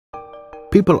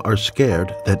People are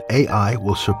scared that AI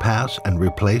will surpass and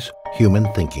replace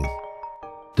human thinking.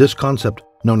 This concept,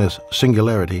 known as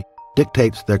singularity,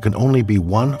 dictates there can only be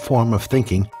one form of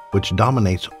thinking which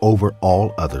dominates over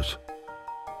all others.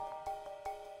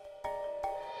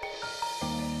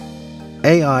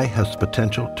 AI has the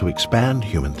potential to expand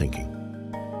human thinking.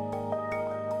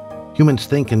 Humans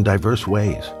think in diverse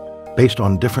ways, based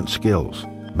on different skills,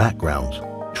 backgrounds,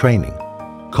 training,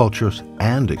 cultures,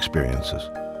 and experiences.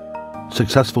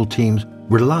 Successful teams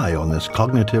rely on this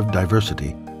cognitive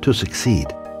diversity to succeed.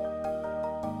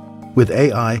 With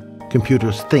AI,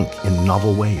 computers think in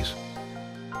novel ways.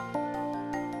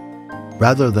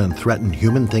 Rather than threaten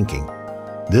human thinking,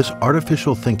 this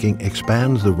artificial thinking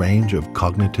expands the range of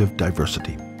cognitive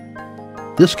diversity.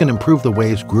 This can improve the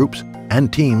ways groups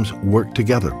and teams work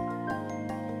together.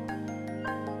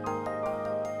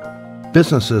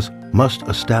 Businesses must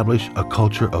establish a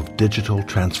culture of digital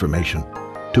transformation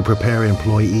to prepare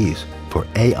employees for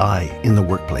AI in the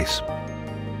workplace.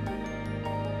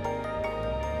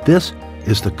 This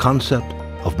is the concept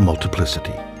of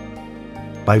multiplicity.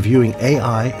 By viewing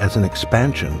AI as an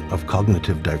expansion of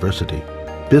cognitive diversity,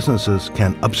 businesses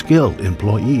can upskill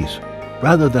employees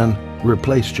rather than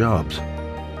replace jobs.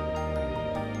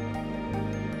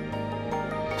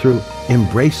 Through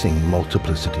embracing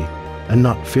multiplicity and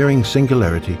not fearing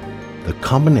singularity, the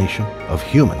combination of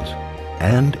humans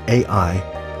and AI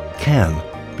can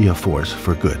be a force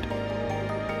for good.